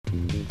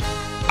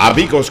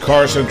Amigos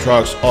Cars and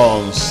Trucks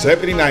on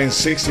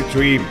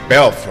 7963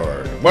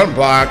 Belford, one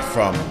block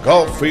from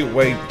Gulf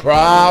Freeway,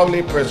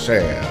 proudly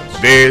presents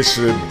this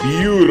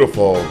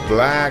beautiful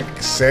black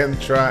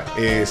Sentra.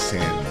 Is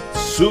in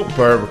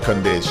superb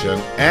condition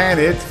and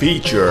it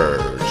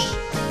features.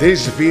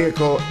 This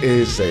vehicle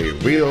is a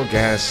real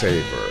gas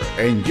saver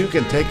and you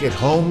can take it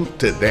home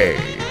today.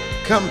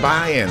 Come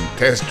by and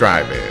test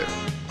drive it.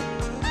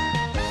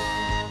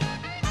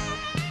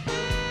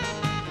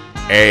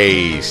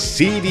 A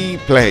CD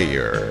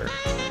player,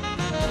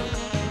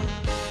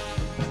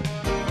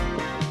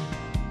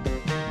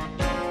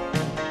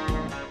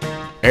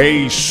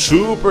 a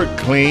super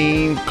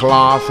clean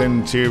cloth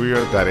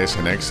interior that is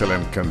in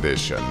excellent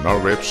condition, no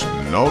rips,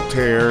 no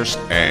tears,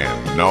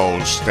 and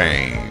no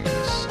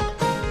stains.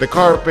 The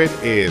carpet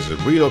is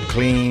real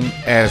clean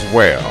as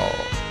well.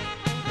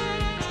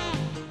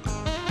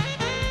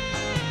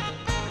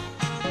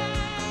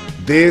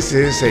 This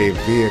is a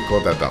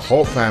vehicle that the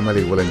whole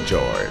family will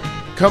enjoy.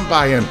 Come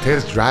by and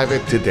test drive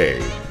it today.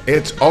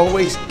 It's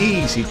always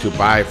easy to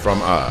buy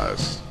from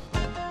us.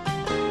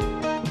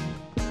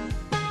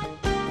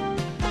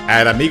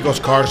 At Amigos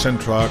Cars and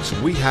Trucks,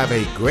 we have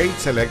a great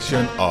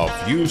selection of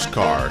used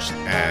cars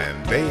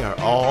and they are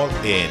all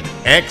in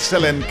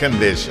excellent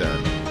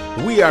condition.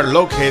 We are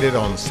located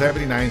on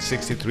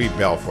 7963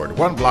 Belford,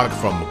 one block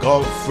from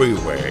Gulf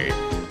Freeway.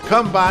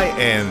 Come by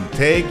and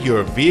take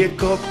your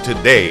vehicle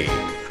today.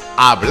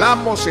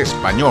 Hablamos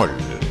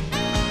español.